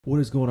What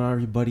is going on,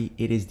 everybody?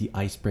 It is the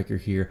Icebreaker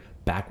here,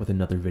 back with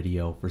another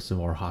video for some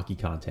more hockey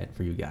content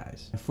for you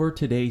guys. For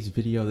today's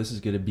video, this is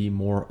going to be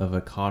more of a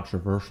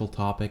controversial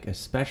topic,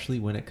 especially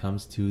when it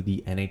comes to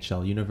the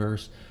NHL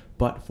universe.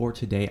 But for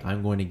today,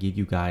 I'm going to give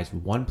you guys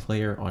one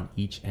player on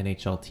each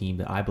NHL team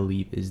that I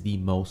believe is the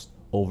most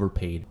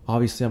overpaid.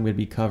 Obviously, I'm going to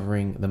be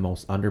covering the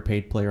most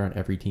underpaid player on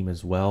every team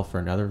as well for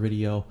another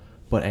video.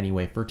 But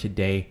anyway, for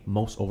today,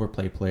 most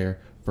overpaid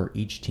player for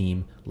each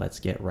team. Let's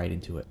get right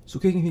into it. So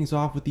kicking things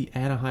off with the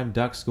Anaheim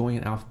Ducks, going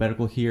in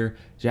alphabetical here,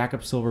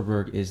 Jakob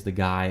Silfverberg is the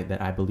guy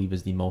that I believe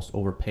is the most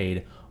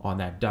overpaid on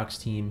that Ducks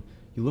team.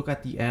 You look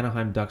at the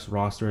Anaheim Ducks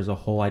roster as a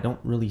whole, I don't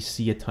really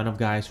see a ton of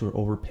guys who are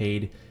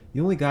overpaid.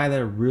 The only guy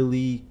that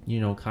really,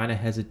 kind of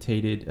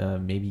hesitated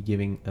maybe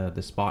giving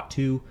the spot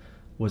to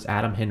was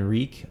Adam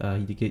Henrique.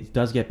 He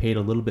does get paid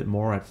a little bit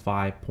more at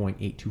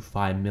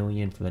 $5.825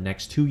 million for the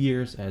next 2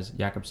 years, as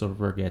Jakob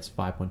Silfverberg gets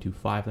 $5.25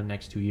 for the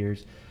next 2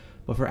 years.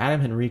 But for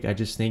Adam Henrique, I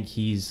just think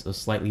he's a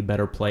slightly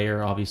better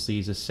player. Obviously,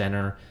 he's a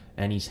center,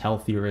 and he's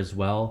healthier as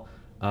well.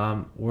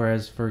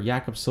 Whereas for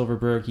Jakob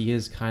Silfverberg, he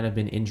has kind of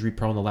been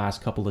injury-prone the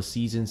last couple of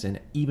seasons, and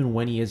even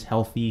when he is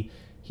healthy,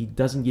 he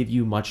doesn't give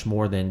you much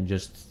more than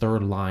just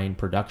third-line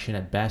production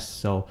at best.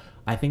 So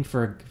I think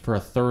for a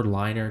third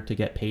liner to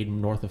get paid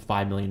north of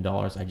 $5 million,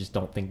 I just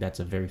don't think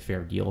that's a very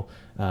fair deal.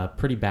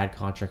 Pretty bad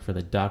contract for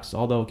the Ducks,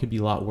 although it could be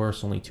a lot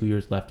worse. Only 2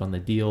 years left on the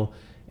deal.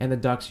 And the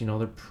Ducks,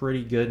 they're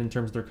pretty good in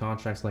terms of their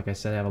contracts. Like I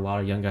said, I have a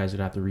lot of young guys that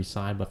have to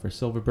re-sign. But for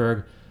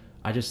Silfverberg,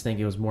 I just think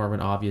it was more of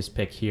an obvious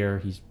pick here.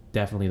 He's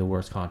definitely the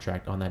worst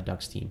contract on that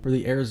Ducks team. For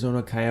the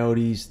Arizona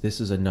Coyotes, this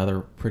is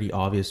another pretty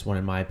obvious one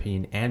in my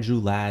opinion. Andrew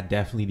Ladd,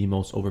 definitely the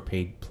most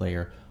overpaid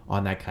player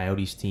on that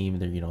Coyotes team.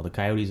 The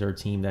Coyotes are a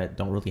team that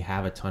don't really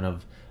have a ton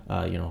of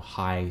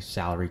high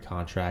salary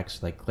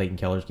contracts. Like Clayton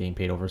Keller's getting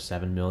paid over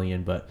 $7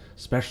 million, but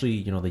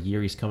especially the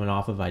year he's coming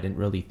off of, I didn't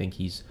really think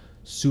he's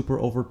super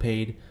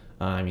overpaid.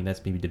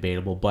 That's maybe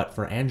debatable, but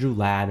for Andrew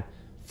Ladd,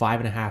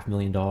 $5.5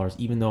 million,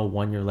 even though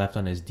 1 year left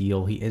on his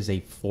deal, he is a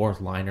fourth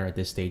liner at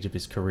this stage of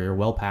his career,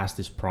 well past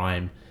his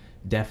prime.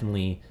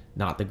 Definitely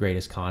not the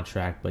greatest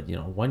contract, but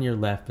 1 year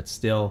left, but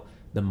still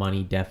the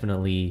money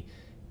definitely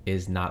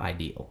is not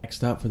ideal.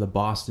 Next up for the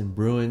Boston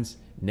Bruins,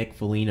 Nick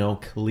Foligno,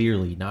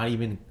 clearly not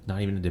even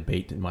a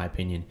debate in my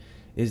opinion,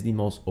 is the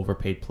most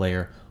overpaid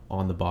player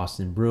on the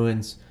Boston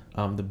Bruins.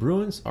 The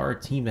Bruins are a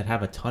team that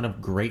have a ton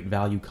of great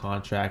value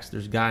contracts.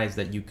 There's guys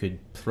that you could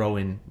throw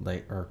in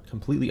are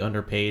completely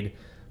underpaid.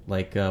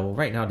 Right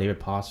now David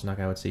Pastrnak,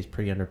 I would say, is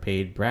pretty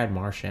underpaid. Brad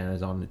Marchand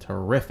is on a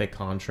terrific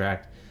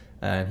contract,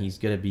 and he's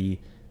going to be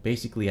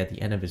basically at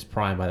the end of his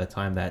prime by the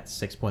time that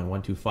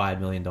 $6.125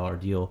 million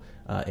deal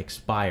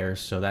expires.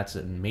 So that's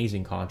an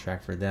amazing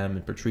contract for them.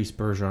 And Patrice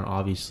Bergeron,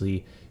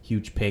 obviously,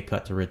 huge pay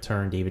cut to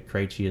return. David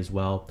Krejci as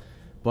well.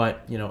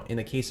 But, in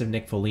the case of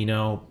Nick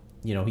Foligno,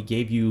 he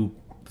gave you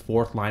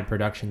fourth line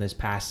production this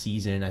past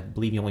season. I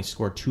believe he only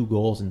scored 2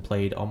 goals and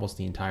played almost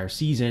the entire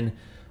season,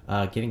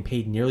 getting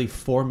paid nearly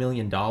 $4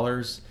 million.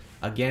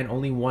 Again,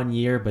 only 1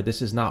 year, but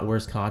this is not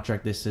worst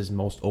contract. This is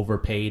most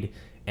overpaid.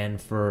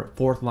 And for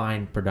fourth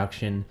line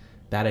production,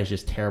 that is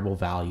just terrible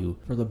value.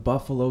 For the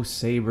Buffalo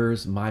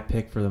Sabres, my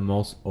pick for the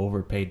most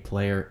overpaid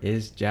player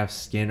is Jeff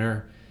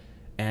Skinner.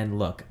 And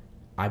look,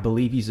 I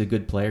believe he's a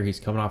good player. He's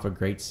coming off a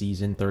great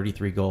season,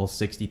 33 goals,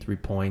 63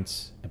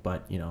 points.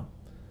 But,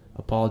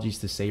 apologies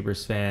to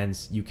Sabres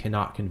fans, you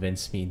cannot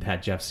convince me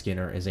that Jeff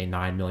Skinner is a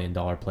 $9 million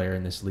player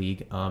in this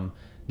league. $9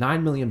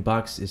 million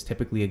is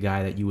typically a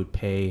guy that you would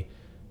pay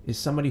is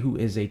somebody who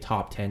is a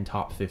top 10,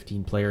 top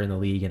 15 player in the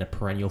league and a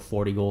perennial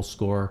 40-goal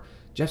scorer.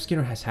 Jeff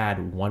Skinner has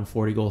had one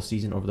 40-goal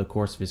season over the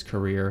course of his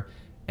career,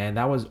 and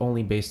that was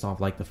only based off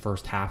the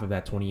first half of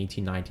that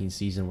 2018-19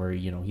 season where,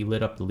 he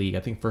lit up the league. I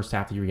think first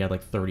half of the year he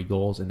had 30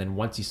 goals, and then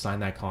once he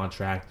signed that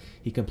contract,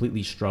 he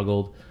completely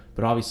struggled.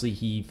 But obviously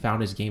he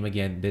found his game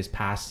again this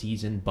past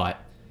season,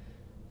 but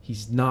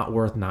he's not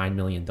worth $9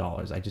 million.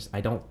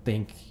 I don't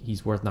think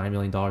he's worth $9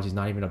 million. He's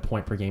not even a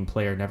point per game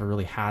player, never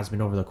really has been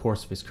over the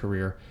course of his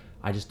career.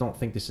 I just don't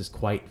think this is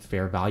quite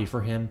fair value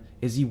for him.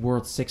 Is he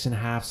worth $6.5,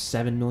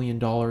 $7 million?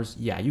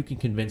 Yeah, you can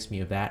convince me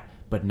of that,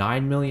 but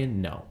 $9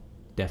 million? No,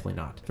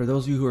 definitely not. For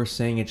those of you who are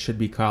saying it should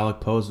be Kyle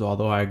Okposo,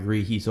 although I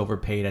agree he's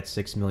overpaid at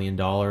 $6 million,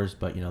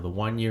 but the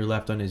 1 year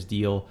left on his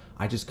deal,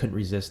 I just couldn't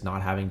resist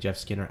not having Jeff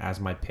Skinner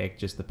as my pick.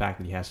 Just the fact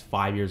that he has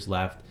 5 years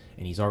left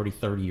and he's already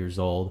 30 years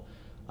old.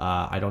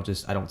 I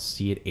don't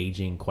see it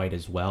aging quite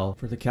as well.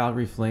 For the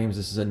Calgary Flames,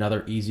 this is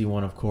another easy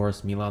one, of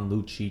course. Milan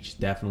Lucic,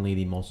 definitely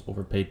the most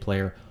overpaid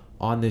player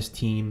on this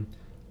team.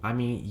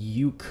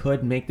 You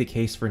could make the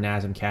case for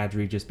Nazem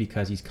Kadri just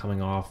because he's coming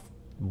off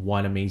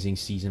one amazing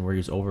season where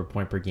he's over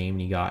point per game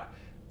and he got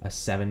a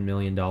 $7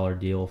 million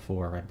deal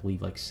for, I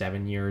believe,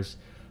 7 years.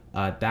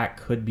 That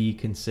could be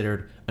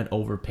considered an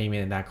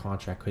overpayment, and that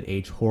contract could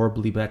age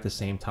horribly, but at the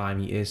same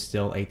time, he is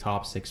still a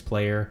top 6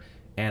 player,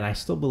 and I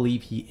still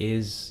believe he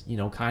is,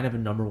 kind of a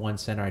number 1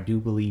 center. I do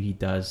believe he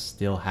does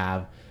still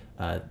have,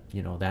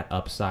 that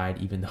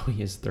upside, even though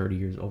he is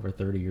over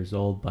 30 years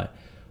old, but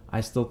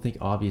I still think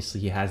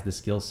obviously he has the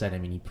skill set. I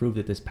mean, he proved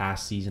it this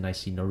past season. I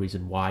see no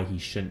reason why he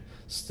shouldn't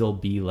still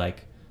be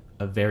like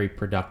a very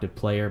productive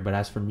player. But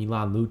as for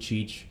Milan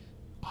Lucic,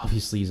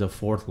 obviously he's a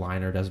fourth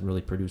liner, doesn't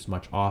really produce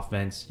much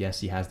offense.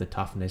 Yes, he has the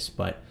toughness,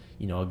 but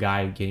you know, a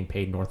guy getting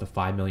paid north of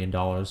 $5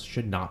 million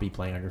should not be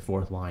playing on your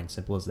fourth line.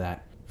 Simple as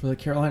that. For the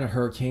Carolina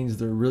Hurricanes,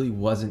 there really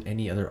wasn't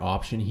any other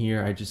option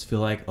here. I just feel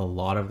like a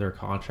lot of their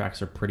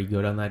contracts are pretty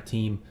good on that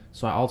team.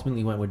 So I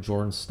ultimately went with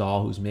Jordan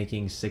Staal, who's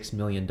making $6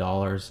 million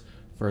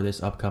for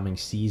this upcoming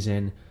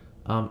season.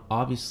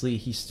 Obviously,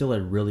 he's still a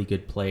really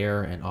good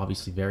player and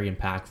obviously very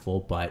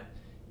impactful, but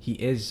he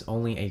is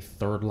only a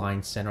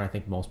third-line center. I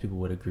think most people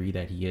would agree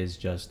that he is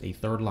just a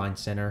third-line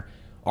center.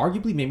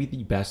 Arguably maybe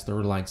the best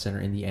third-line center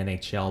in the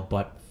NHL,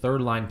 but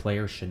third-line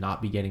players should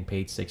not be getting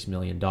paid $6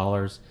 million.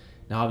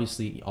 Now,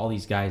 obviously, all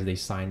these guys, they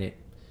sign it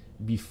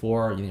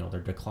before, you know, their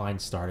decline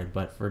started.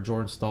 But for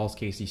Jordan Staal's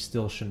case, he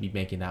still shouldn't be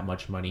making that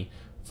much money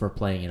for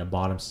playing in a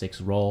bottom six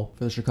role.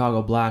 For the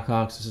Chicago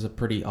Blackhawks, this is a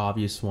pretty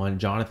obvious one.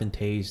 Jonathan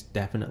Toews,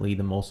 definitely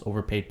the most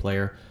overpaid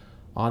player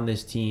on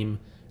this team.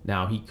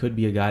 Now, he could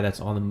be a guy that's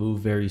on the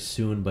move very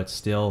soon, but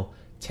still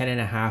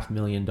 $10.5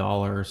 million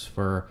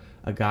for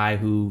a guy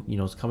who, you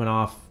know, is coming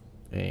off,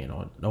 you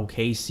know, an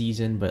okay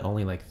season, but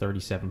only like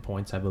 37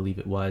 points, I believe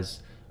it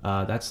was.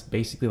 That's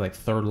basically like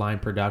third line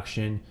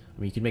production. I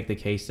mean, you can make the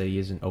case that he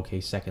is an okay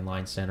second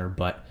line center,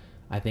 but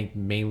I think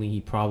mainly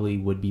he probably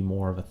would be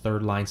more of a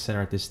third line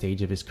center at this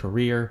stage of his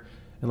career,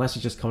 unless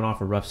he's just coming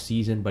off a rough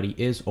season. But he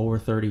is over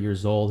 30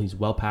 years old. He's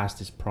well past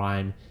his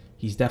prime.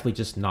 He's definitely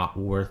just not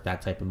worth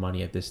that type of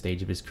money at this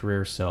stage of his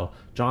career. So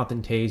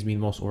Jonathan Toews being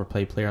the most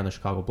overpaid player on the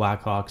Chicago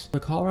Blackhawks. The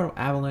Colorado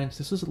Avalanche,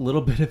 this was a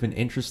little bit of an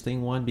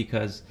interesting one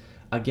because,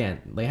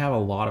 again, they have a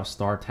lot of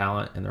star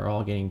talent and they're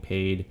all getting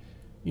paid,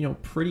 you know,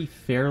 pretty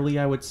fairly,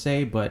 I would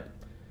say. But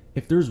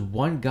if there's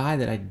one guy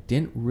that I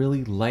didn't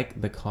really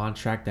like the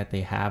contract that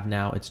they have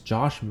now, it's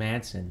Josh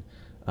Manson.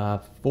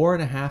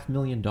 $4.5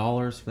 million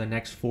for the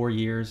next 4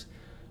 years.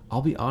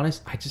 I'll be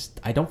honest,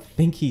 I don't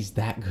think he's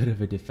that good of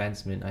a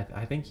defenseman.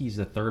 I think he's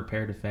a third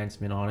pair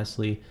defenseman,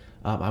 honestly.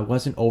 I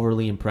wasn't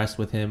overly impressed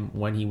with him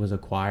when he was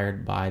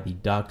acquired by the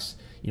Ducks.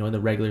 You know, in the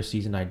regular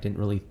season, I didn't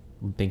really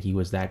think he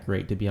was that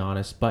great, to be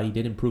honest. But he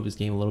did improve his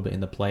game a little bit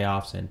in the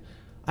playoffs, and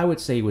I would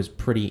say he was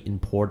pretty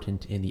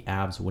important in the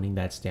Avs winning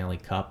that Stanley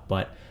Cup.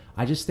 But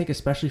I just think,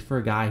 especially for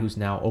a guy who's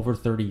now over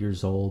 30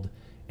 years old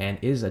and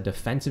is a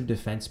defensive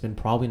defenseman,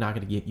 probably not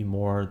going to get you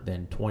more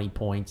than 20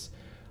 points.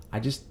 I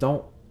just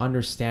don't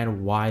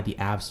understand why the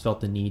Avs felt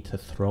the need to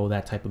throw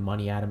that type of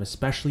money at him,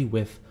 especially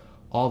with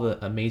all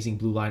the amazing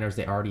blue liners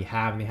they already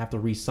have, and they have to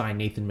re-sign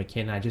Nathan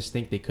McKinnon. I just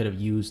think they could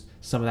have used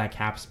some of that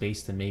cap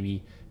space to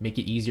maybe make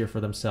it easier for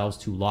themselves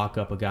to lock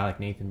up a guy like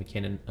Nathan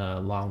McKinnon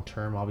long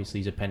term. Obviously,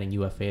 he's a pending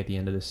UFA at the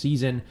end of the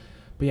season.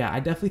 But yeah,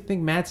 I definitely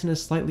think Madsen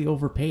is slightly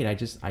overpaid.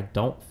 I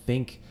don't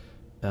think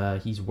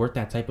he's worth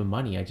that type of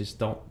money. I just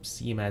don't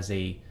see him as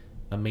a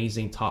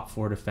amazing top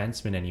four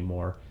defenseman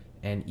anymore.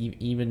 And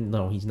even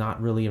though he's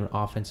not really an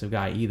offensive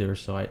guy either,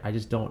 so I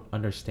just don't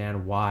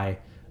understand why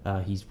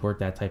he's worth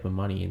that type of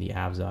money in the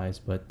Avs' eyes.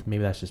 But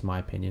maybe that's just my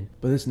opinion.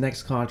 But this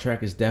next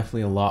contract is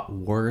definitely a lot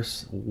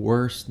worse.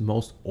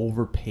 Most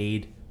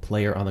overpaid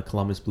player on the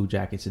Columbus Blue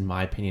Jackets, in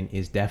my opinion,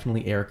 is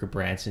definitely Erik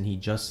Gudbranson. He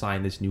just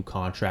signed this new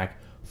contract,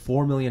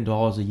 $4 million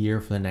a year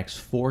for the next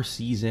 4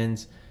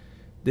 seasons.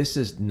 This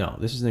is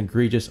an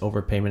egregious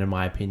overpayment in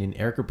my opinion.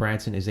 Erik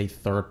Gudbranson is a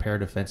third pair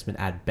defenseman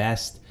at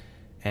best,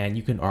 and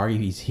you can argue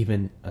he's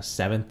even a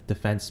seventh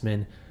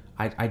defenseman.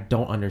 I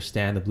don't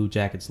understand the Blue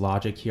Jackets'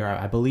 logic here.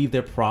 I believe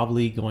they're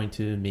probably going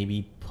to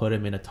maybe put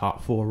him in a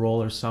top 4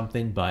 role or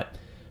something, but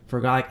for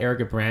a guy like Erik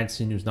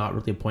Gudbranson, who's not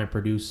really a point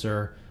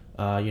producer,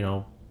 you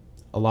know,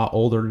 a lot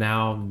older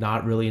now,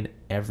 not really an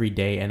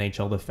everyday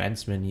NHL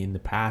defenseman. In the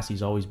past,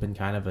 he's always been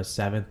kind of a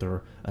 7th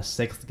or a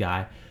 6th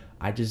guy.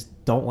 I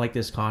just don't like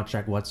this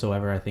contract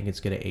whatsoever. I think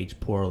it's going to age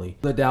poorly.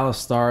 The Dallas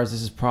Stars,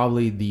 this is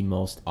probably the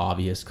most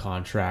obvious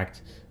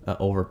contract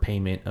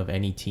overpayment of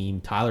any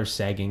team. Tyler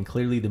Seguin,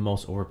 clearly the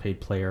most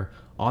overpaid player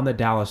on the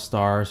Dallas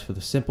Stars, for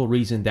the simple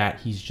reason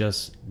that he's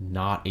just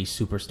not a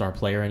superstar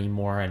player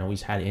anymore. I know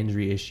he's had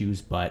injury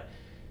issues, but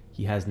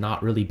he has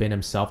not really been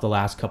himself the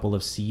last couple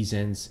of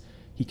seasons.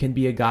 He can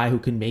be a guy who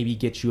can maybe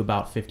get you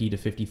about 50 to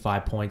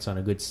 55 points on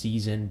a good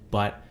season,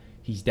 but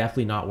he's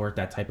definitely not worth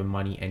that type of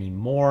money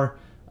anymore.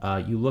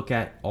 You look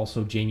at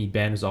also Jamie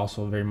Benn, who's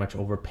also very much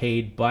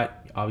overpaid,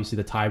 but obviously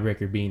the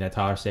tiebreaker being that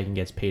Tyler Seguin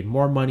gets paid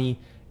more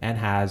money and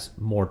has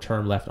more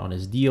term left on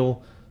his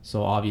deal.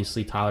 So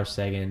obviously Tyler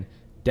Seguin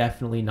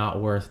definitely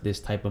not worth this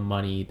type of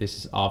money. This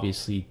is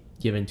obviously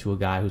given to a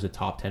guy who's a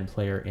top 10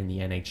 player in the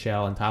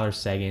NHL, and Tyler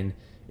Seguin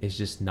is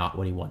just not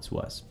what he once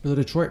was. For the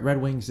Detroit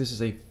Red Wings, this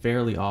is a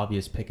fairly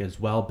obvious pick as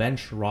well. Ben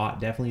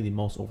Sherratt, definitely the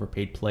most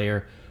overpaid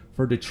player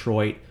for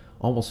Detroit.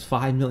 Almost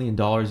 $5 million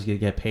he's going to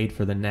get paid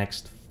for the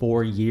next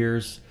 4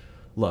 years.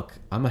 Look,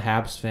 I'm a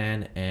Habs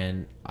fan,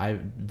 and I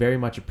very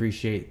much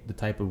appreciate the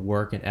type of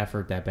work and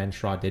effort that Ben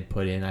Sherratt did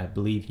put in. I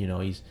believe, you know,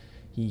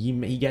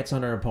 he gets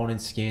under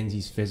opponents' skins.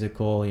 He's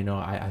physical. You know,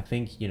 I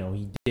think, you know,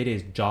 he did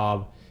his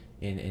job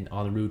in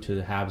en route to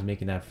the Habs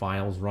making that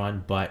finals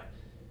run. But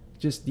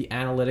just the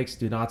analytics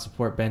do not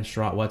support Ben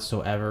Sherratt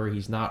whatsoever.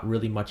 He's not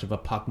really much of a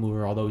puck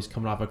mover, although he's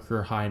coming off a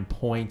career high in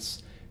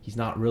points. He's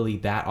not really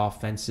that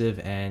offensive,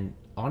 and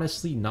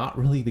honestly not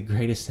really the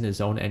greatest in his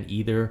own end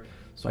either.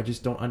 So I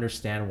just don't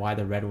understand why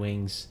the Red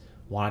Wings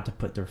wanted to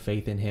put their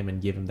faith in him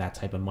and give him that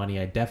type of money.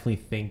 I definitely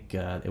think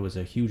it was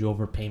a huge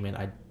overpayment.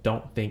 I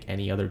don't think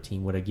any other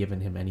team would have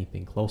given him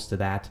anything close to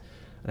that.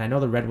 And I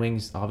know the Red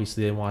Wings,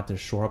 obviously they want to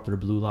shore up their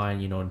blue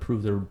line,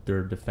 improve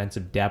their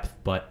defensive depth.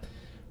 But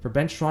for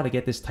Ben Sherratt to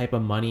get this type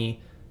of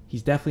money,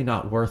 he's definitely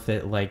not worth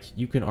it. Like,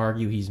 you can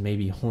argue he's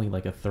maybe only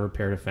like a third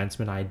pair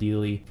defenseman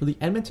ideally. For the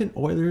Edmonton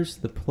Oilers,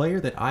 the player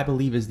that I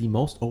believe is the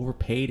most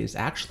overpaid is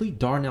actually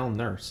Darnell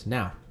Nurse.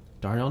 Now,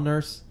 Darnell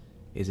Nurse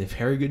is a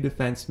very good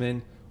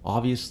defenseman,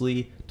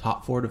 obviously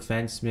top 4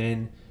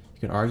 defenseman.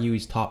 You can argue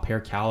he's top pair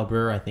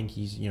caliber. I think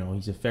he's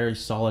a very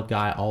solid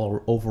guy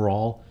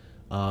overall.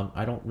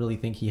 I don't really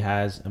think he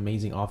has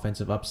amazing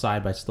offensive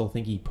upside, but I still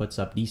think he puts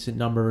up decent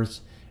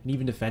numbers. And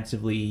even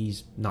defensively,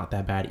 he's not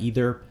that bad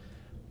either.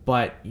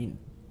 But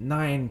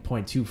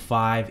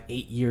 9.25,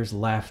 8 years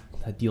left,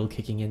 a deal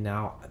kicking in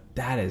now.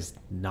 That is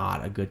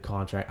not a good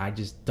contract. I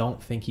just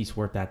don't think he's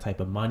worth that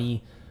type of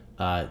money.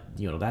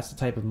 That's the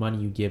type of money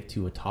you give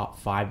to a top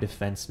 5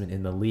 defenseman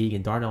in the league.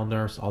 And Darnell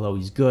Nurse, although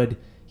he's good,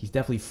 he's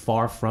definitely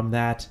far from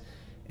that.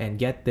 And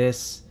get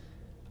this,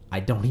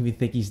 I don't even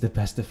think he's the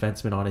best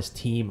defenseman on his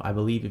team. I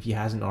believe if he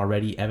hasn't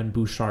already, Evan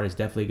Bouchard is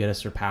definitely going to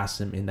surpass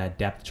him in that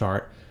depth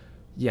chart.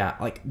 Yeah,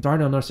 like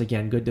Darnell Nurse,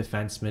 again, good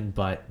defenseman,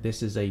 but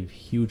this is a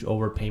huge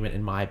overpayment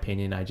in my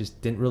opinion. I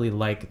just didn't really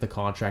like the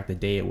contract the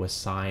day it was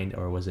signed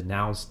or was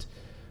announced.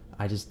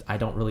 I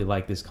don't really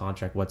like this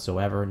contract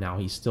whatsoever. Now,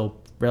 he's still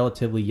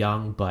relatively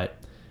young, but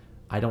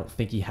I don't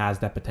think he has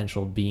that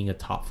potential of being a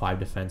top 5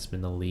 defenseman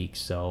in the league.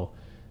 So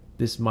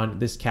this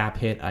cap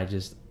hit,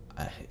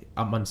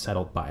 I'm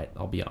unsettled by it,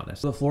 I'll be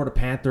honest. For the Florida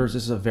Panthers,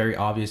 this is a very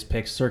obvious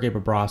pick. Sergei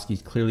Bobrovsky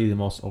is clearly the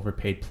most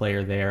overpaid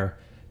player there.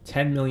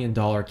 $10 million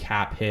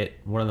cap hit,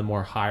 one of the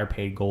more higher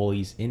paid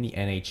goalies in the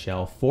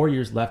NHL. 4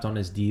 years left on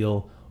his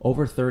deal,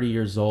 over 30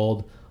 years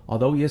old.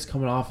 Although he is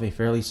coming off a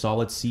fairly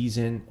solid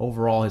season,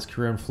 overall his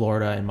career in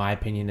Florida, in my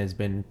opinion, has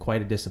been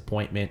quite a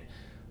disappointment.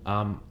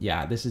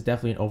 Yeah, this is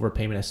definitely an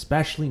overpayment,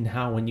 especially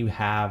now when you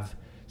have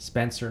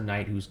Spencer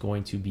Knight, who's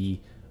going to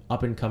be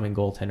up-and-coming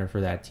goaltender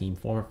for that team.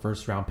 Former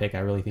first-round pick, I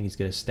really think he's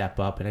going to step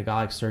up. And a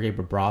guy like Sergei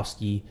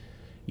Bobrovsky,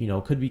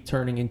 could be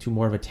turning into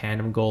more of a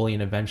tandem goalie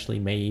and eventually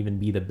may even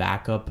be the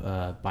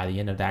backup by the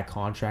end of that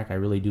contract. I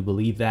really do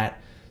believe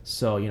that.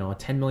 So, a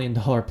 $10 million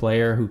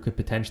player who could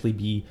potentially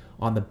be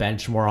on the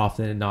bench more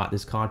often than not,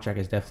 this contract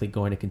is definitely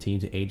going to continue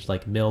to age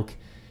like milk.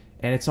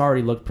 And it's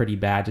already looked pretty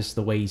bad, just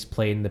the way he's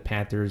played in the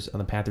Panthers, on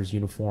the Panthers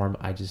uniform.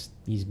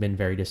 He's been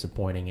very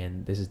disappointing,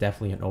 and this is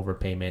definitely an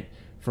overpayment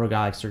for a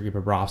guy like Sergei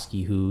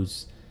Bobrovsky,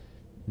 who's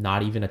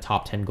not even a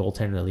top 10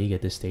 goaltender in the league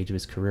at this stage of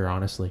his career,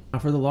 honestly. Now,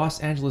 for the Los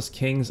Angeles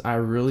Kings, I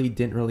really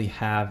didn't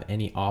have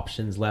any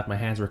options left. My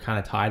hands were kind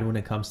of tied when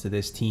it comes to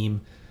this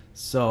team.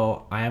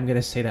 So I am going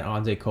to say that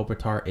Anze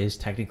Kopitar is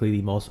technically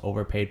the most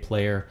overpaid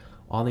player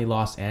on the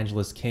Los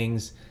Angeles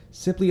Kings,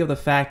 simply of the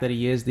fact that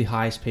he is the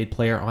highest paid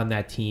player on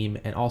that team,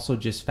 and also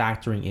just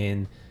factoring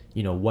in,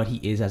 what he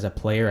is as a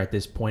player at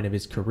this point of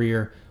his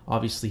career.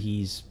 Obviously,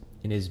 he's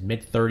in his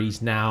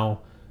mid-30s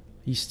now.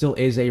 He still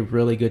is a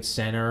really good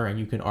center, and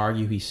you can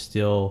argue he's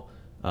still,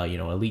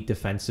 elite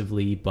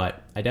defensively,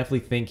 but I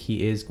definitely think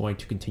he is going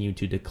to continue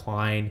to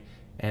decline.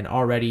 And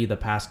already the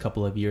past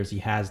couple of years, he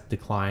has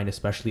declined,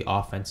 especially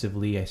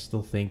offensively. I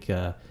still think,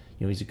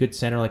 he's a good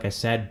center, like I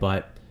said,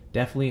 but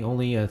definitely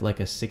only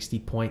like a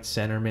 60-point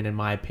centerman in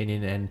my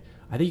opinion. And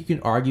I think you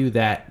can argue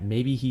that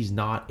maybe he's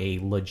not a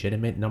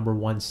legitimate number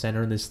 1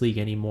 center in this league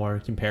anymore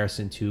in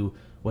comparison to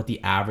what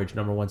the average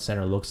number 1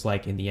 center looks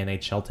like in the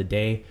NHL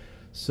today.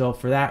 So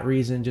for that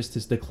reason, just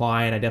his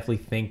decline, I definitely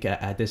think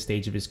at this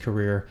stage of his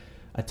career,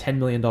 a $10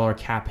 million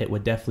cap hit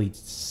would definitely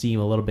seem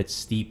a little bit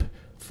steep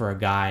for a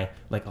guy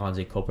like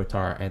Anze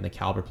Kopitar and the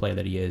caliber player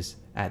that he is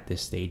at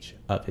this stage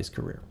of his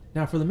career.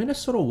 Now, for the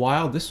Minnesota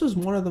Wild, this was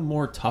one of the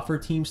more tougher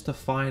teams to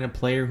find a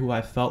player who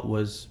I felt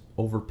was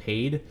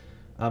overpaid.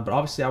 But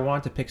obviously, I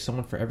wanted to pick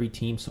someone for every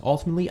team. So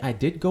ultimately, I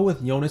did go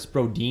with Jonas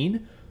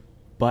Brodin,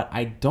 but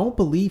I don't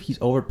believe he's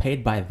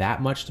overpaid by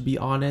that much, to be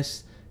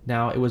honest.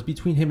 Now, it was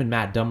between him and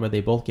Matt Dumba.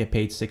 They both get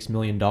paid $6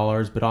 million,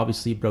 but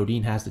obviously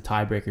Brodin has the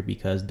tiebreaker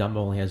because Dumba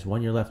only has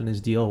 1 year left in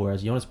his deal,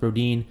 whereas Jonas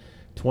Brodin,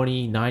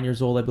 29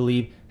 years old, I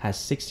believe, has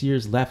 6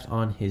 years left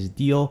on his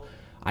deal.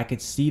 I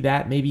could see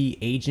that maybe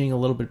aging a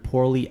little bit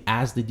poorly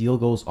as the deal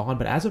goes on,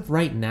 but as of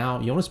right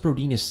now, Jonas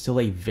Brodin is still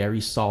a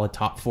very solid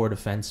top 4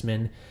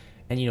 defenseman.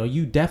 And,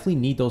 you definitely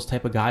need those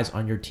type of guys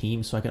on your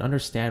team, so I can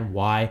understand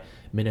why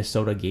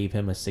Minnesota gave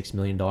him a $6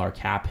 million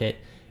cap hit.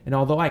 And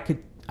although I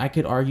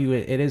could argue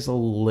it is a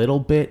little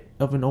bit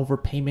of an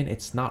overpayment,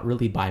 it's not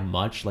really by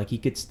much. Like, he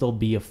could still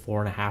be a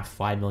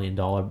 $4.5 million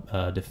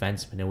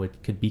defenseman.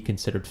 It could be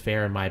considered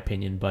fair in my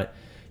opinion. But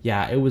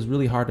yeah, it was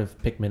really hard to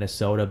pick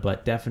Minnesota,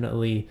 but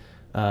definitely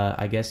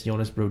I guess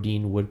Jonas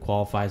Brodin would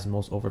qualify as the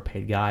most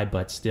overpaid guy,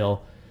 but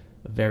still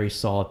a very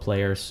solid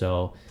player.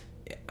 So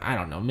I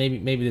don't know.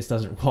 Maybe this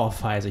doesn't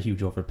qualify as a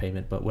huge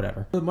overpayment, but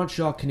whatever. For the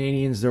Montreal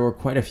Canadiens, there were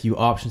quite a few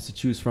options to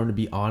choose from, to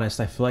be honest.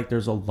 I feel like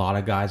there's a lot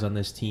of guys on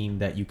this team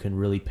that you can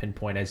really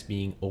pinpoint as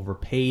being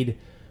overpaid.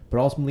 But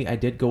ultimately, I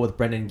did go with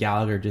Brendan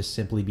Gallagher just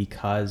simply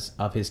because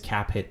of his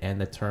cap hit and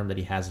the term that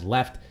he has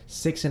left.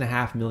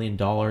 $6.5 million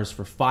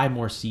for 5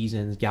 more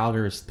seasons.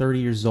 Gallagher is 30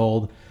 years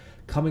old,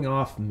 coming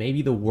off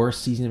maybe the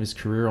worst season of his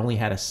career. Only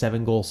had a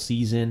 7-goal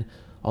season,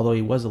 although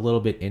he was a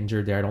little bit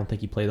injured there. I don't think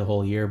he played the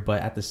whole year.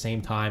 But at the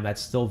same time,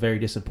 that's still very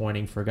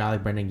disappointing for a guy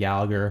like Brendan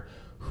Gallagher,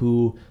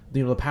 who,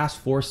 the past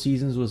 4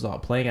 seasons was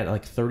playing at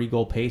like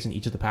 30-goal pace in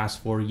each of the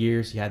past 4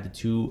 years. He had the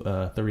 2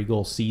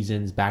 30-goal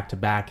seasons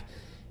back-to-back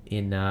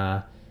in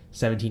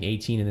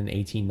 17-18 and then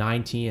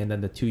 18-19, and then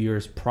the 2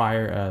 years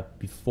prior,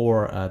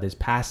 before this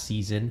past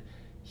season,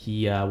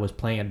 he was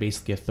playing at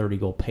basically a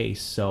 30-goal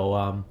pace.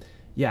 So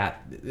yeah,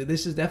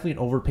 this is definitely an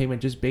overpayment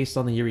just based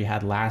on the year he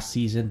had last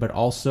season. But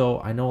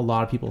also, I know a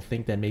lot of people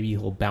think that maybe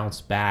he'll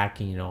bounce back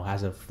and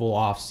has a full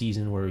off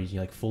season where he's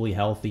like fully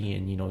healthy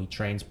and he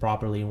trains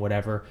properly and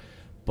whatever.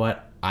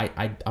 But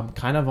I'm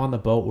kind of on the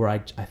boat where I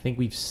think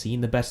we've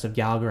seen the best of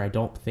Gallagher. I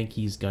don't think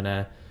he's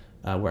gonna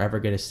we're ever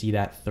going to see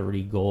that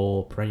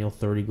perennial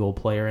 30-goal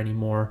player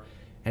anymore.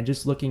 And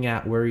just looking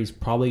at where he's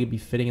probably going to be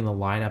fitting in the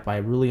lineup, I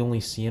really only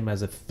see him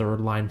as a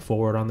third-line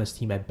forward on this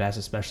team at best,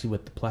 especially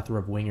with the plethora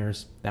of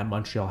wingers that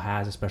Montreal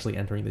has, especially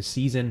entering the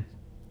season.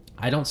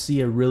 I don't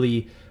see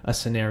a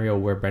scenario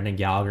where Brendan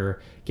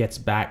Gallagher gets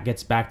back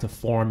to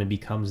form and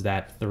becomes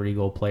that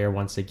 30-goal player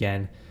once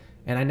again.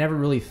 And I never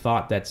really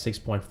thought that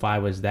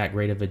 6.5 was that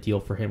great of a deal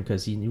for him,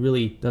 because he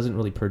really doesn't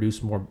really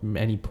produce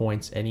many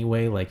points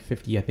anyway. Like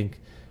 50, I think,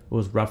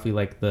 was roughly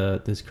like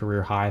this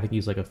career high. I think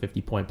he's like a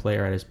 50-point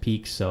player at his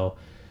peak. So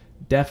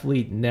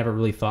definitely never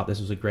really thought this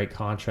was a great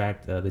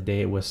contract the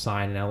day it was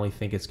signed, and I only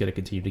think it's going to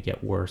continue to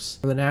get worse.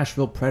 For the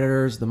Nashville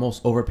Predators, the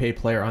most overpaid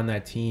player on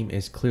that team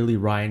is clearly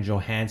Ryan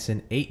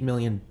Johansson, $8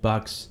 million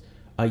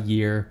a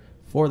year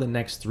for the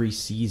next 3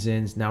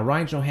 seasons. Now,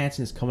 Ryan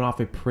Johansson is coming off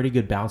a pretty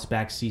good bounce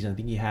back season. I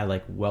think he had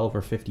like well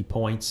over 50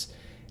 points,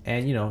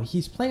 and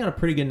he's playing on a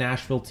pretty good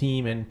Nashville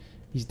team, and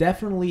he's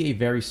definitely a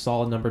very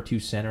solid number 2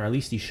 center. At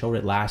least he showed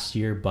it last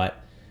year.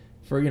 But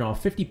for a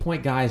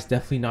 50-point guy, is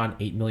definitely not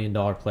an $8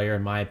 million player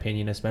in my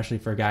opinion, especially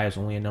for a guy who's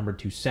only a number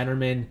 2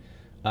 centerman.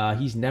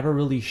 He's never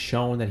really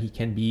shown that he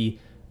can be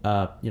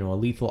a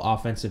lethal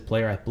offensive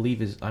player. I believe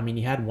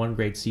he had one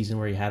great season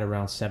where he had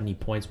around 70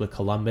 points with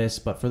Columbus,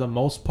 but for the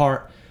most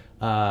part,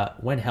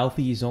 when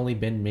healthy, he's only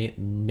been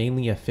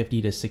mainly a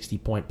 50 to 60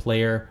 point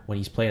player when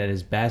he's played at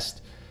his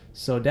best.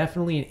 So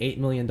definitely an $8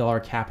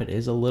 million cap hit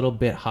is a little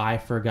bit high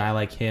for a guy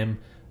like him.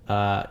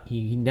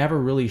 He never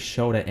really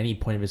showed at any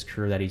point of his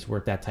career that he's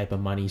worth that type of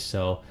money.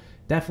 So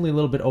definitely a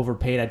little bit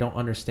overpaid. I don't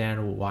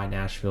understand why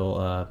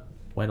Nashville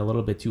went a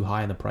little bit too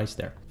high in the price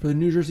there. For the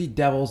New Jersey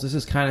Devils, this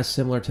is kind of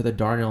similar to the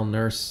Darnell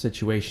Nurse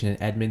situation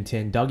in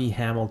Edmonton. Dougie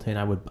Hamilton,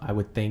 I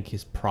would think,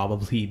 is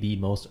probably the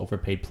most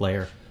overpaid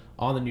player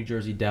on the New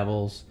Jersey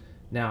Devils.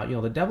 Now,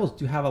 the Devils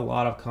do have a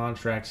lot of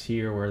contracts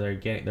here where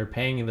they're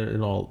paying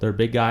their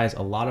big guys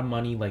a lot of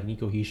money, like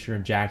Nico Hischier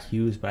and Jack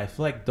Hughes, but I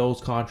feel like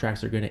those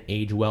contracts are going to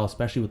age well,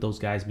 especially with those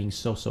guys being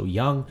so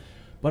young.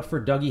 But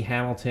for Dougie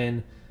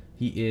Hamilton,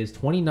 he is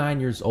 29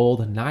 years old,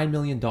 $9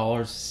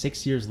 million,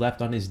 6 years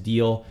left on his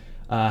deal.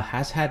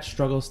 Has had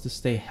struggles to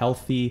stay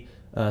healthy,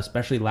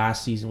 especially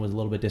last season was a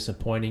little bit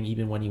disappointing.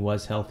 Even when he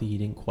was healthy, he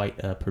didn't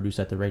quite produce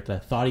at the rate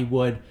that I thought he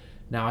would.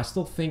 Now, I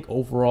still think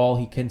overall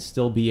he can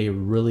still be a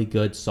really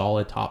good,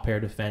 solid top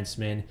pair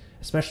defenseman,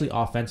 especially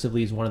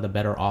offensively. He's one of the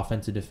better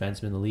offensive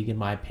defensemen in the league, in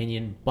my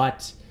opinion.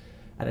 But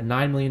at a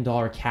 $9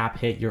 million cap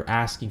hit, you're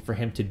asking for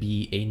him to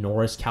be a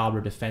Norris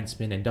caliber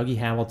defenseman. And Dougie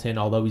Hamilton,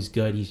 although he's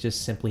good, he's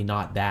just simply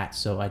not that.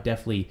 So I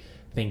definitely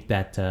think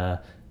that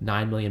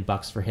 $9 million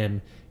for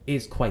him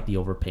is quite the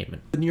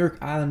overpayment. The New York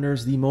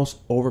Islanders, the most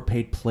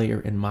overpaid player,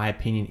 in my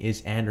opinion,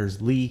 is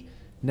Anders Lee.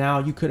 Now,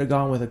 you could have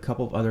gone with a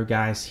couple of other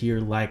guys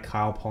here like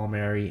Kyle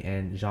Palmieri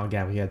and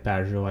Jean-Gabriel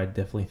Pageau. I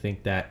definitely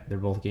think that they're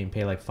both getting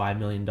paid like $5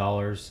 million.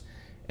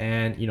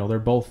 And, they're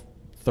both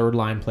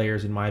third-line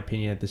players, in my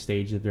opinion, at the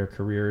stage of their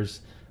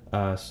careers.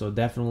 So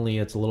definitely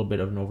it's a little bit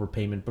of an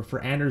overpayment. But for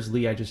Anders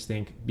Lee, I just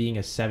think being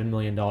a $7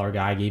 million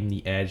guy gave him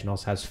the edge, and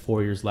also has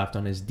 4 years left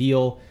on his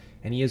deal.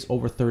 And he is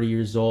over 30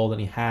 years old,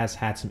 and he has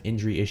had some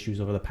injury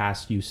issues over the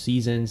past few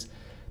seasons.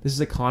 This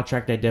is a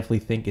contract I definitely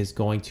think is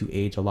going to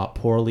age a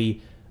lot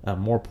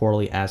more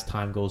poorly as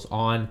time goes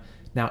on.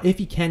 Now, if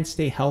he can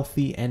stay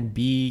healthy and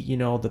be,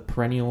 the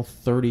perennial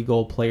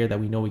 30-goal player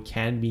that we know he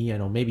can be, I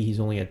know maybe he's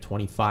only a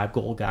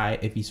 25-goal guy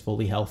if he's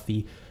fully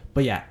healthy.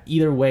 But yeah,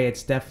 either way,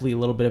 it's definitely a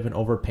little bit of an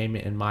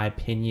overpayment in my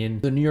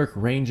opinion. The New York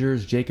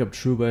Rangers, Jacob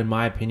Trouba, in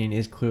my opinion,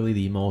 is clearly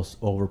the most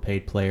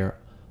overpaid player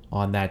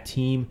on that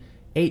team.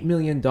 $8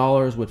 million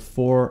with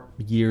 4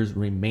 years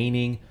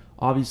remaining.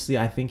 Obviously,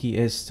 I think he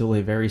is still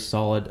a very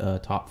solid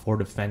top 4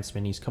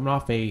 defenseman. He's coming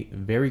off a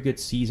very good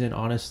season,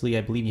 honestly.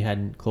 I believe he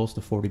had close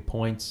to 40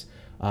 points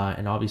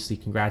And obviously,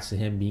 congrats to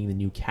him being the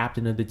new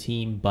captain of the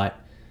team. But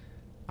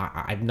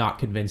I'm not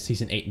convinced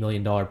he's an $8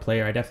 million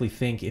player. I definitely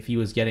think if he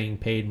was getting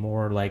paid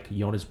more like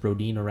Jonas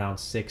Brodin, around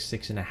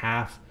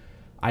 6.5,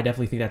 I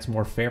definitely think that's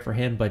more fair for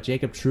him. But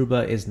Jacob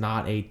Trouba is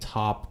not a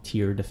top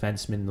tier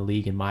defenseman in the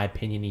league, in my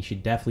opinion. He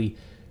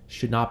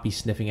should not be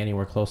sniffing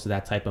anywhere close to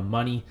that type of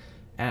money.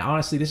 And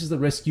honestly, this is the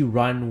risk you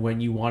run when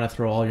you want to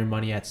throw all your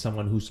money at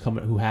someone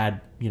who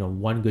had,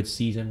 one good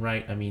season,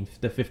 right? I mean,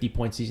 the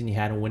 50-point season he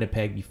had in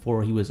Winnipeg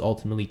before he was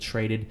ultimately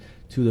traded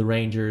to the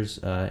Rangers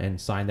and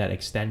signed that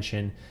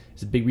extension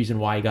is a big reason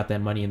why he got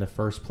that money in the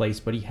first place.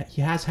 But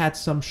he has had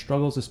some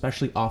struggles,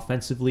 especially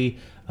offensively,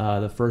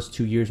 the first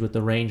 2 years with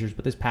the Rangers.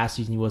 But this past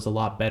season he was a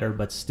lot better.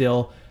 But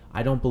still,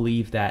 I don't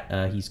believe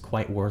that he's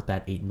quite worth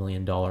that $8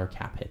 million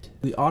cap hit.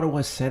 The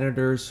Ottawa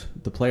Senators,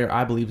 the player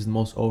I believe is the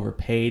most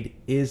overpaid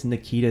is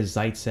Nikita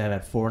Zaitsev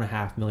at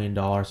 $4.5 million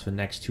for the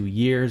next 2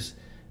 years.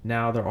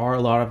 Now, there are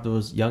a lot of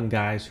those young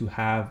guys who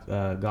have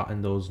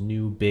gotten those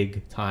new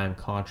big-time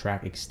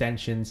contract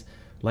extensions,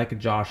 like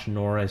Josh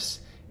Norris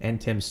and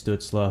Tim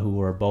Stützle,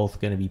 who are both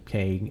going to be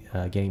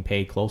getting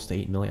paid close to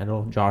 $8 million. I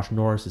know Josh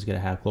Norris is going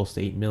to have close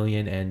to $8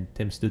 million, and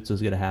Tim Stützle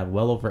is going to have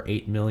well over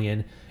 $8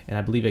 million, and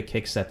I believe it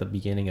kicks at the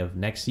beginning of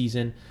next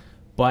season.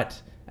 But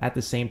at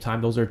the same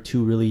time, those are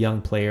two really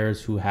young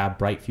players who have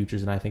bright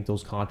futures, and I think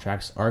those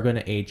contracts are going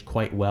to age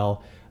quite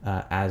well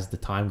as the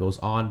time goes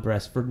on. But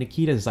as for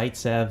Nikita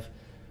Zaitsev,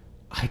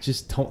 I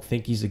just don't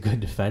think he's a good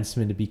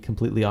defenseman, to be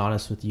completely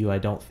honest with you. I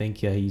don't think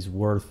he's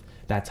worth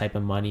that type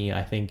of money.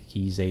 I think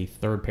he's a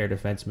third pair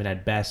defenseman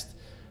at best.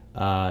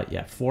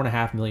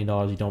 $4.5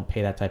 million. You don't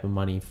pay that type of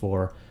money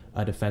for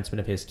a defenseman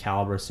of his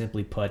caliber.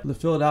 Simply put, the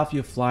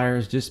Philadelphia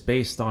Flyers, just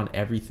based on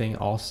everything,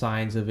 all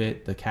signs of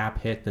it, the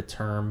cap hit, the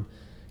term,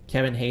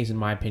 Kevin Hayes, in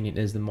my opinion,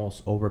 is the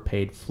most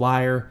overpaid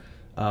Flyer.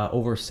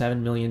 Over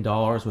 $7 million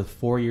with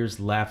 4 years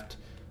left.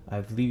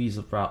 I believe he's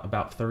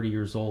about 30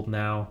 years old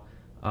now.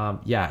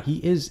 He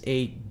is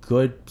a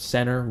good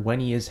center when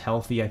he is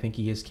healthy. I think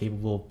he is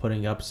capable of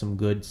putting up some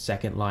good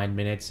second line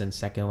minutes and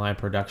second line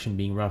production,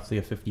 being roughly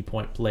a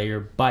 50-point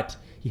player. But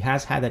he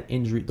has had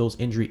those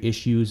injury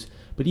issues.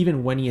 But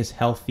even when he is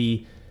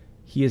healthy,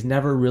 he has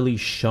never really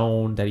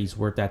shown that he's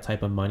worth that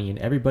type of money. And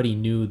everybody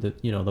knew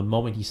that, the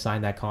moment he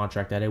signed that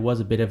contract, that it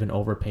was a bit of an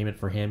overpayment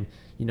for him.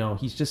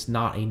 He's just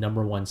not a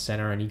number one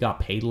center, and he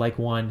got paid like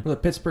one. For the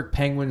Pittsburgh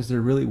Penguins,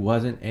 there really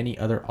wasn't any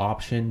other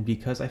option,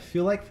 because I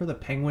feel like for the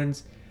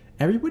Penguins,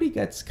 everybody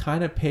gets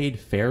kind of paid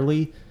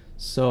fairly.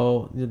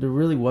 So there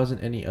really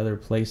wasn't any other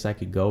place I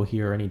could go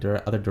here, any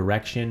other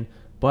direction.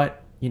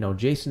 But,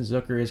 Jason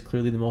Zucker is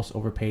clearly the most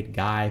overpaid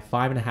guy,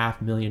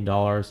 $5.5 million,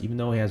 even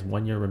though he has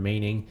 1 year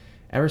remaining.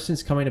 Ever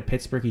since coming to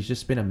Pittsburgh, he's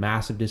just been a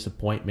massive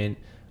disappointment.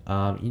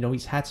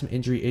 He's had some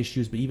injury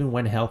issues, but even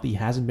when healthy, he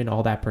hasn't been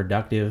all that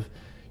productive.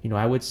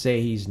 I would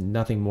say he's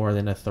nothing more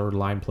than a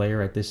third-line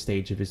player at this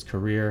stage of his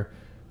career.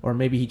 Or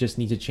maybe he just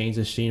needs to change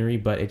the scenery,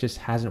 but it just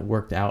hasn't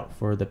worked out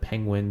for the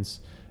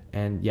Penguins.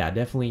 And yeah,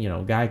 definitely,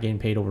 guy getting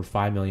paid over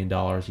 $5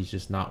 million, he's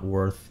just not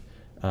worth,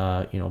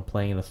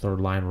 playing in a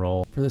third-line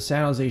role. For the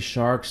San Jose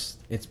Sharks,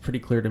 it's pretty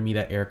clear to me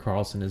that Erik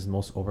Karlsson is the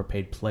most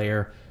overpaid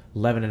player.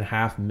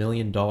 $11.5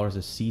 million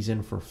a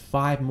season for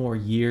 5 more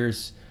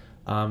years.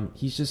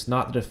 He's just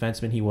not the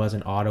defenseman he was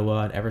in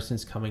Ottawa. And ever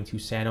since coming to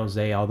San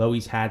Jose, although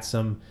he's had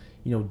some,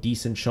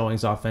 decent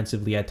showings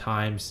offensively at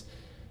times,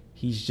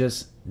 he's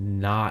just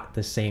not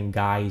the same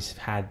guy. He's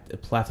had a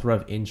plethora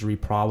of injury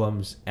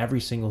problems every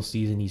single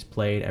season he's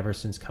played ever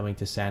since coming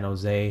to San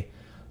Jose.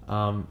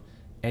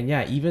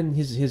 Even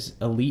his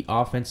elite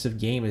offensive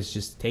game has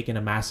just taken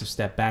a massive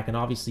step back. And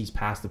obviously he's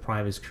past the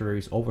prime of his career.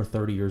 He's over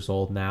 30 years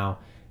old now.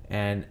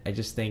 And I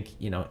just think,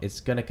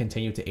 it's going to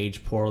continue to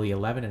age poorly.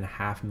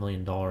 $11.5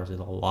 million is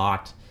a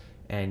lot.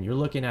 And you're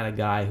looking at a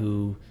guy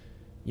who,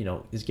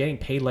 is getting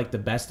paid like the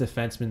best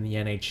defenseman in the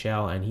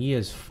NHL, and he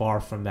is far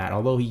from that,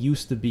 although he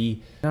used to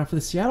be. Now, for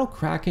the Seattle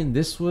Kraken,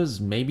 this was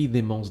maybe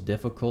the most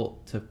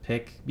difficult to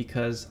pick,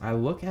 because I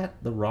look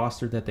at the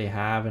roster that they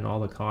have and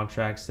all the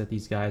contracts that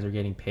these guys are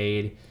getting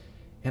paid,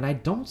 and I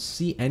don't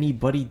see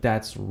anybody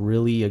that's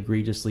really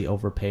egregiously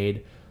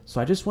overpaid. So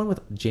I just went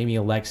with Jamie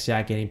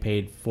Alexiak getting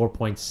paid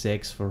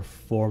 $4.6 for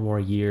 4 more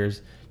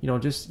years.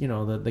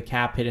 The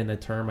cap hit in the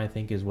term, I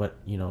think, is what,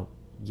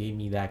 gave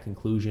me that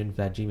conclusion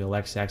that Jamie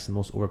Alexiak's the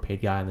most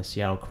overpaid guy in the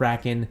Seattle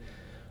Kraken.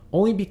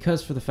 Only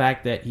because for the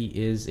fact that he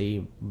is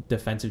a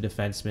defensive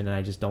defenseman, and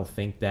I just don't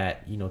think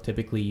that,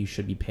 typically you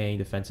should be paying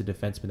defensive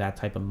defensemen that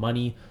type of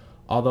money.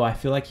 Although I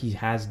feel like he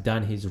has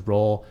done his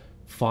role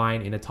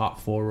fine in a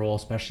top 4 role,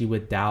 especially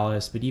with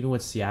Dallas. But even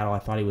with Seattle, I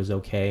thought he was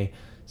okay.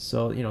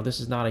 So, this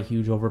is not a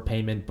huge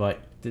overpayment,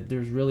 but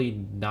there's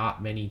really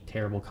not many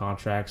terrible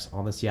contracts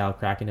on the Seattle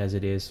Kraken as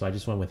it is, so I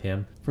just went with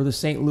him. For the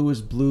St. Louis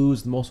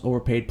Blues, the most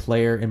overpaid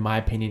player, in my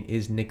opinion,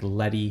 is Nick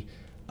Leddy,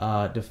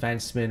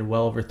 defenseman,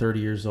 well over 30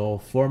 years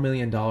old, $4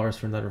 million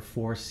for another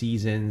 4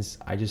 seasons.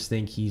 I just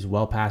think he's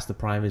well past the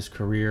prime of his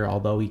career,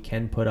 although he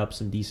can put up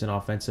some decent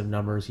offensive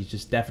numbers. He's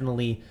just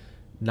definitely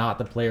not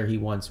the player he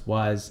once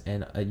was,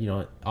 and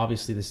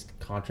obviously this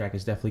contract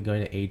is definitely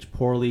going to age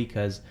poorly,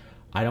 because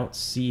I don't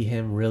see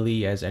him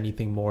really as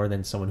anything more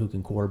than someone who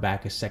can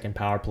quarterback a second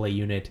power play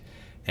unit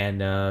and,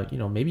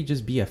 maybe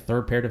just be a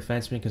third pair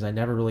defenseman, because I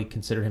never really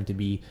considered him to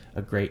be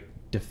a great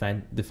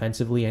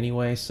defensively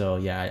anyway. So,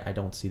 yeah, I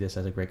don't see this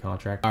as a great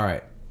contract. All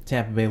right,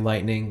 Tampa Bay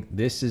Lightning.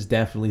 This is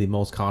definitely the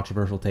most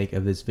controversial take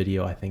of this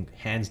video, I think,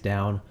 hands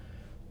down.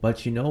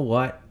 But you know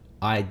what?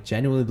 I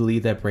genuinely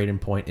believe that Braden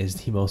Point is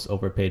the most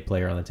overpaid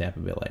player on the Tampa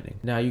Bay Lightning.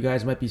 Now, you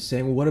guys might be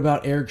saying, well, what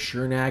about Eric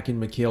Chernak and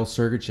Mikhail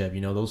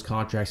Sergachev? Those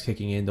contracts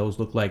kicking in, those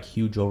look like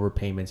huge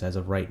overpayments as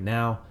of right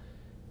now.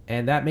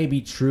 And that may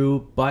be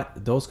true,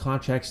 but those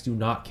contracts do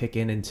not kick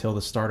in until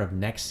the start of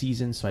next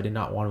season, so I did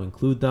not want to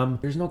include them.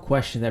 There's no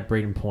question that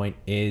Braden Point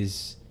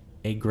is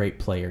a great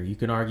player. You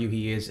can argue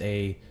he is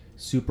a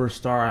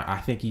superstar. I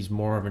think he's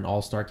more of an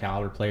all-star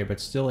caliber player, but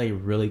still a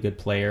really good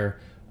player.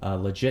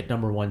 Legit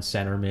 #1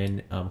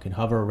 centerman, can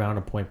hover around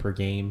a point per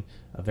game,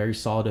 very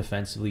solid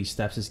defensively,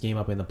 steps his game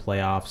up in the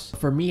playoffs.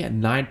 For me, at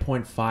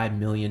 $9.5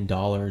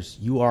 million,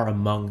 you are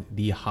among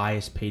the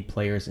highest paid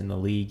players in the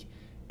league.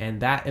 And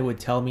that it would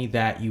tell me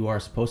that you are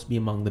supposed to be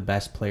among the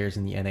best players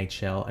in the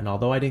NHL. And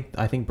although I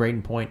think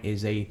Braden Point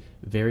is a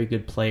very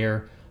good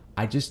player,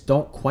 I just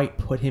don't quite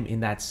put him in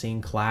that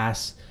same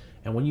class.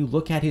 And when you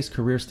look at his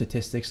career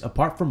statistics,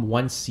 apart from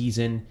one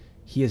season,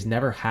 he has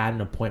never had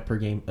an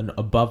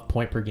above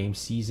point per game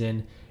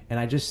season. And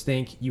I just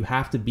think you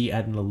have to be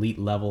at an elite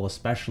level,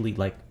 especially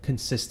like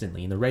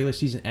consistently in the regular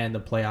season and the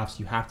playoffs.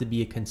 You have to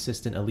be a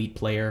consistent elite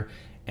player.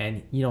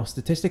 And,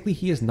 statistically,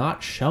 he has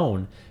not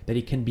shown that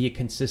he can be a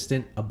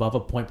consistent above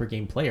a point per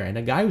game player. And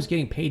a guy who's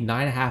getting paid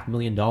 $9.5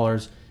 million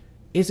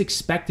is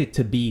expected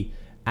to be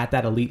at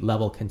that elite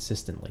level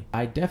consistently.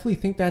 I definitely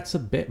think that's a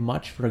bit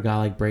much for a guy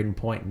like Braden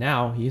Point.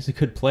 Now, he is a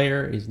good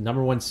player. He's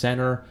 #1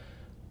 center.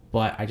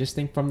 But I just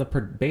think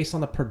based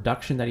on the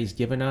production that he's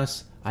given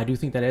us, I do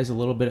think that is a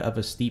little bit of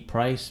a steep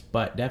price.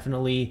 But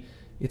definitely,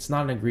 it's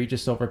not an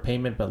egregious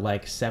overpayment, but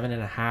like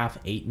 $7.5,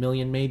 $8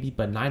 million maybe.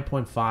 But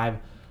 9.5,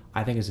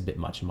 I think is a bit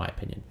much in my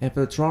opinion. And for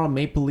the Toronto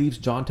Maple Leafs,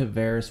 John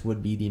Tavares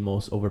would be the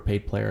most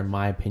overpaid player in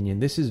my opinion.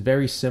 This is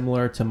very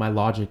similar to my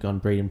logic on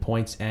Braden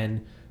Point's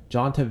end.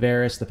 John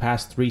Tavares, the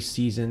past 3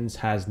 seasons,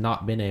 has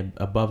not been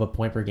above a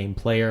point per game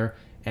player.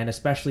 And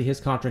especially his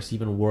contract's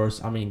even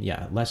worse. I mean,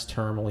 yeah, less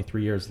term, only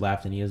 3 years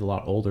left, and he is a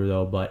lot older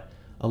though. But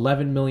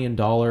 $11 million,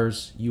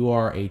 you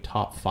are a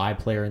top 5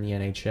 player in the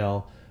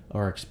NHL,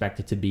 or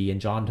expected to be.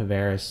 And John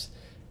Tavares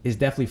is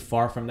definitely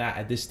far from that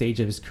at this stage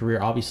of his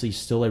career. Obviously,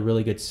 still a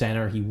really good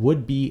center. He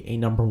would be a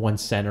 #1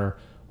 center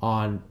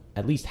on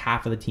at least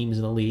half of the teams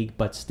in the league,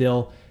 but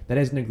still, that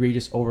is an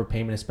egregious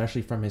overpayment,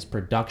 especially from his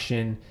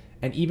production.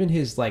 And even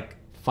his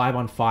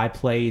 5-on-5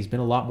 play has been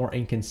a lot more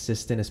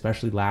inconsistent,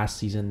 especially last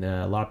season.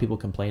 A lot of people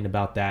complained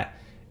about that.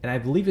 And I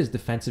believe his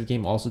defensive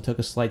game also took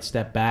a slight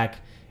step back.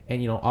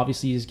 And,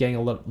 obviously he's getting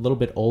a little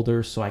bit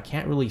older, so I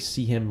can't really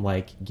see him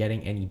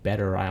getting any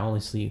better. I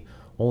honestly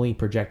only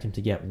project him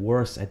to get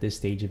worse at this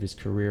stage of his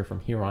career from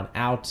here on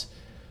out.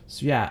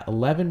 So yeah,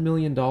 $11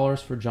 million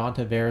for John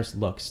Tavares.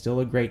 Look, still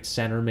a great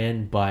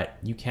centerman, but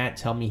you can't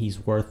tell me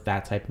he's worth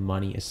that type of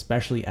money,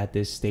 especially at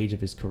this stage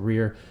of his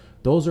career.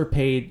 Those are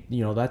paid,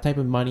 that type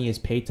of money is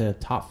paid to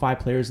top 5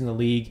 players in the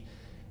league,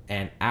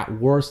 and at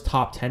worst,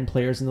 top 10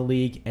 players in the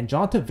league. And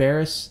John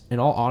Tavares, in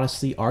all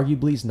honesty,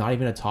 arguably is not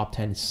even a top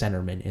 10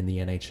 centerman in the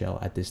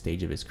NHL at this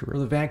stage of his career. For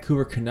the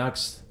Vancouver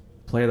Canucks,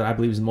 player that I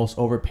believe is the most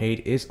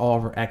overpaid is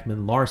Oliver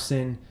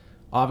Ekman-Larsson.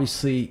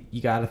 Obviously,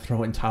 you got to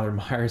throw in Tyler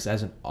Myers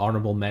as an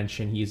honorable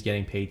mention. He is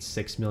getting paid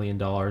 $6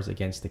 million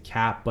against the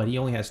cap, but he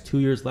only has 2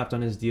 years left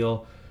on his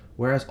deal,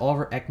 whereas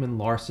Oliver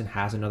Ekman-Larsson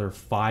has another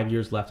 5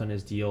 years left on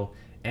his deal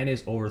and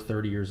is over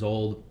 30 years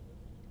old.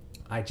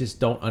 I just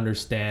don't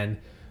understand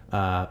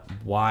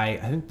why.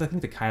 I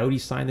think the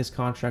Coyotes signed this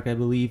contract, I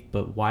believe,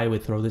 but why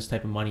would throw this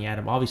type of money at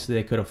him? Obviously,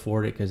 they could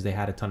afford it because they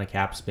had a ton of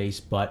cap space,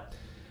 but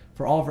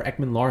for Oliver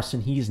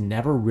Ekman-Larsson, he's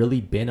never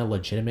really been a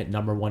legitimate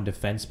 #1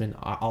 defenseman.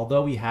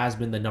 Although he has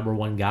been the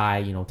 #1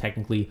 guy,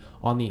 technically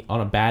on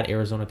a bad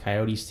Arizona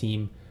Coyotes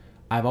team,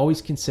 I've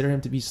always considered him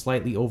to be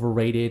slightly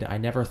overrated. I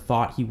never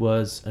thought he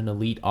was an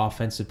elite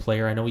offensive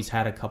player. I know he's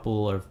had a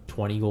couple of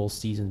 20-goal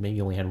seasons, maybe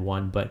only had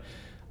one, but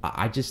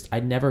I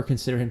never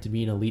considered him to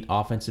be an elite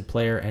offensive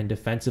player, and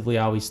defensively,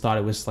 I always thought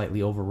it was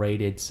slightly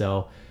overrated.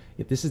 So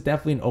this is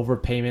definitely an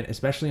overpayment,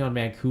 especially on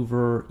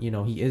Vancouver.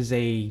 He is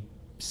a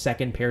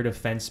second pair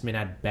defenseman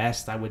at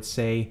best, I would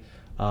say.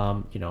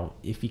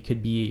 If he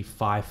could be a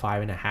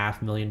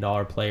 $5.5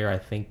 million player, I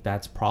think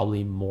that's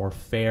probably more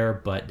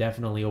fair, but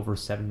definitely over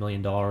 $7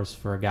 million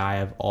for a guy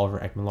of Oliver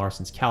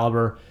Ekman-Larsson's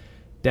caliber,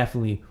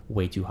 definitely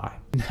way too high.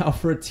 Now,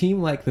 for a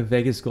team like the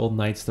Vegas Golden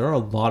Knights, there are a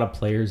lot of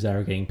players that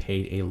are getting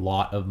paid a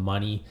lot of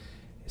money.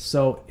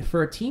 So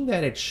for a team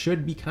that it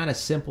should be kind of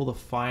simple to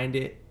find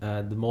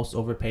the most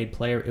overpaid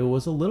player, it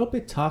was a little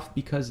bit tough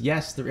because,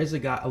 yes, there is a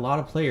lot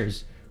of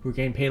players who are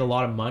getting paid a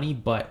lot of money,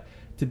 but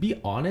to be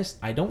honest,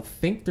 I don't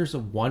think there's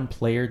one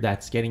player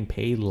that's getting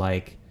paid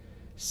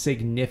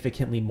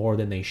significantly more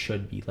than they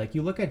should be.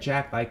 You look at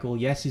Jack Eichel,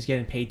 yes, he's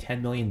getting paid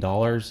 $10 million,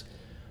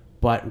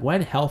 But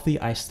when healthy,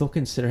 I still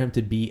consider him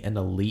to be an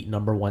elite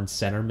 #1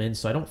 centerman.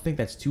 So I don't think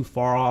that's too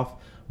far off.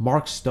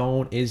 Mark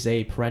Stone is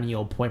a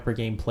perennial point per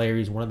game player.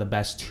 He's one of the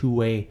best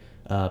two-way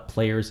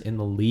players in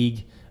the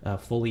league,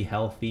 fully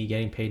healthy,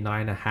 getting paid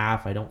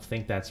 $9.5. I don't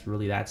think that's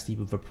really that steep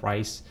of a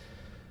price.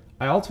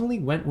 I ultimately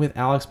went with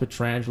Alex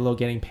Pietrangelo,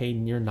 getting paid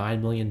near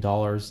 $9 million,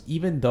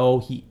 even though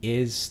he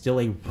is still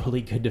a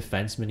really good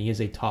defenseman. He is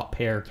a top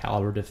pair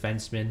caliber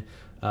defenseman.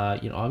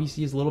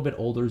 Obviously he's a little bit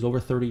older. He's over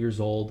 30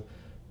 years old,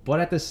 but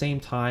at the same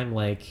time,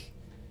 like,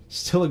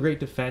 still a great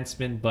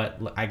defenseman.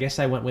 But I guess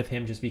I went with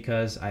him just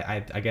because I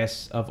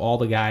guess of all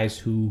the guys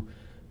who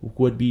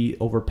would be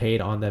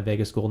overpaid on the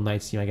Vegas Golden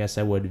Knights team, I guess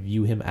I would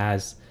view him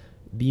as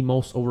the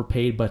most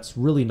overpaid, but it's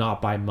really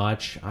not by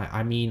much.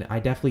 I mean, I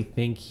definitely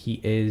think he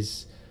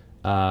is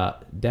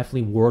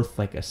definitely worth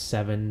like a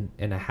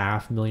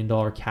 $7.5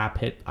 million cap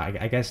hit.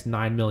 I guess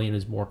 $9 million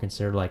is more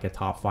considered like a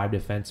top 5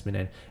 defenseman.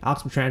 And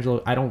Alex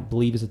Pietrangelo, I don't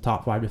believe is a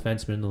top 5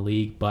 defenseman in the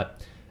league,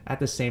 but at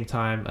the same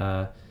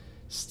time,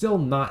 still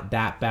not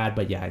that bad.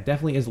 But yeah, it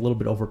definitely is a little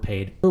bit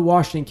overpaid. For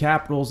Washington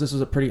Capitals, this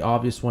was a pretty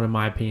obvious one in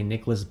my opinion.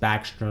 Nicholas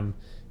Backstrom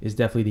is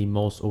definitely the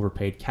most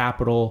overpaid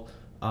Capital.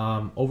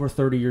 Over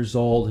 30 years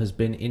old, has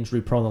been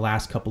injury prone the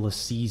last couple of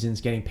seasons,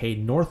 getting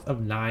paid north of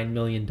 $9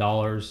 million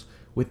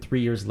with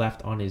 3 years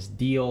left on his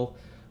deal.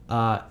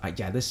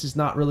 Yeah, this is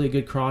not really a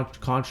good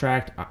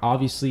contract.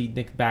 Obviously,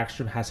 Nick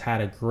Backstrom has had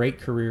a great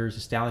career. He's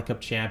a Stanley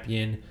Cup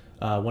champion,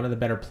 one of the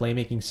better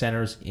playmaking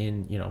centers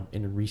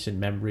in recent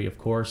memory, of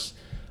course.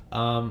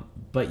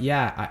 But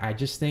yeah, I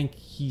just think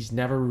he's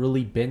never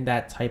really been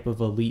that type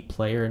of elite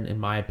player, in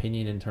my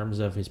opinion, in terms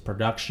of his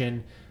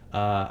production.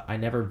 I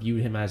never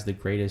viewed him as the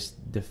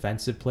greatest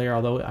defensive player,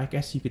 although I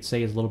guess you could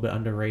say he's a little bit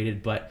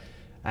underrated, but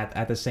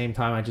at the same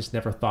time, I just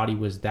never thought he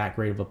was that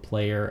great of a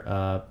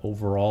player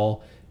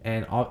overall.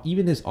 And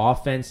even his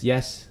offense,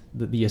 yes,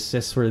 the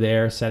assists were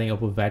there, setting up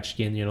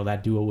Ovechkin.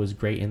 That duo was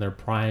great in their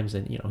primes,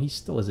 and he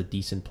still is a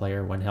decent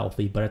player when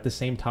healthy. But at the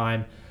same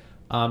time,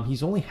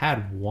 he's only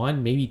had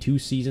 1, maybe 2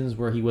 seasons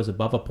where he was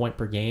above a point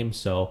per game.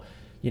 So,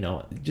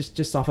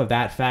 just off of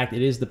that fact,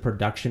 it is the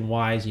production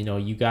wise.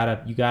 You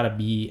gotta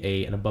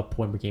be an above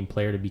point per game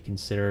player to be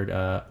considered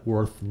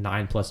worth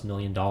 $9+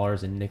 million,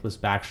 and Nicholas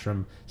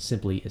Backstrom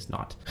simply is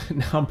not.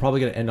 Now I'm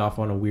probably gonna end off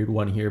on a weird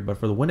one here, but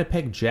for the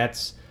Winnipeg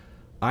Jets,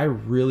 I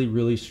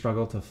really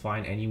struggled to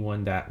find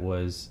anyone that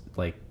was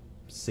like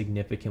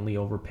significantly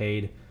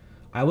overpaid.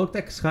 I looked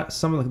at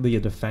some of the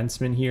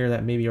defensemen here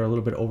that maybe are a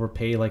little bit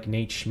overpaid, like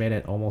Nate Schmidt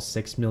at almost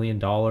 $6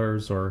 million,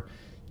 or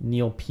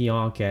Neil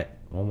Pionk at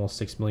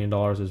almost $6 million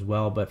as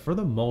well. But for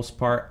the most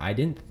part, I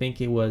didn't think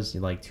it was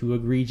like too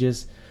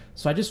egregious.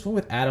 So I just went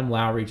with Adam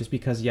Lowry just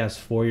because he has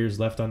 4 years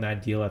left on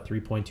that deal at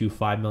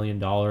 $3.25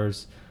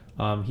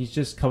 million. He's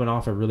just coming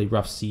off a really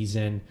rough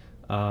season.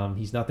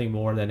 He's nothing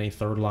more than a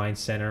third-line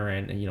center,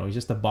 and he's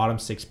just a bottom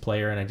 6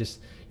 player. And I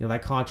just,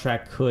 that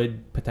contract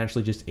could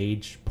potentially just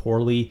age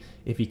poorly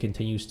if he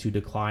continues to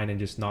decline and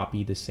just not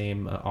be the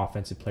same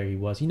offensive player he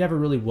was. He never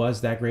really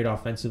was that great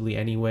offensively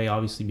anyway,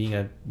 obviously being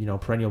a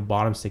perennial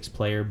bottom 6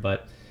 player.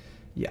 But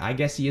yeah, I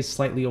guess he is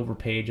slightly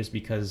overpaid just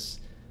because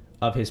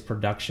of his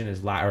production,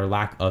 or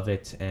lack of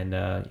it, and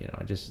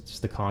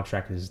just the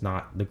contract is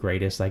not the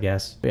greatest, I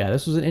guess. But yeah,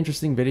 this was an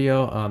interesting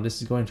video.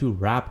 This is going to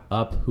wrap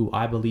up who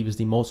I believe is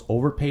the most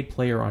overpaid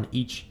player on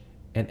each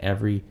and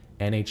every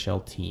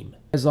NHL team.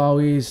 As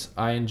always,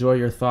 I enjoy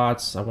your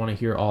thoughts. I want to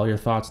hear all your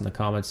thoughts in the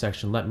comment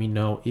section. Let me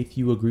know if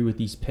you agree with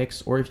these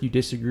picks or if you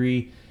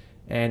disagree,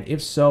 and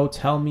if so,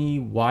 tell me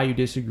why you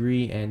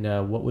disagree, and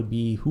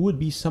who would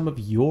be some of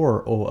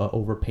your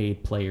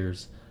overpaid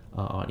players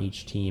on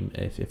each team,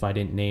 if I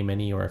didn't name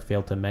any, or I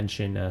failed to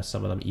mention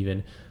some of them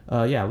even.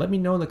 Yeah, let me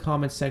know in the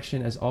comments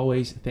section. As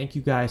always, thank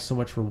you guys so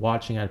much for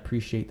watching. I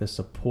appreciate the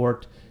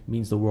support. It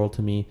means the world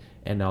to me,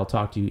 and I'll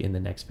talk to you in the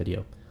next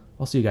video.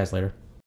 I'll see you guys later.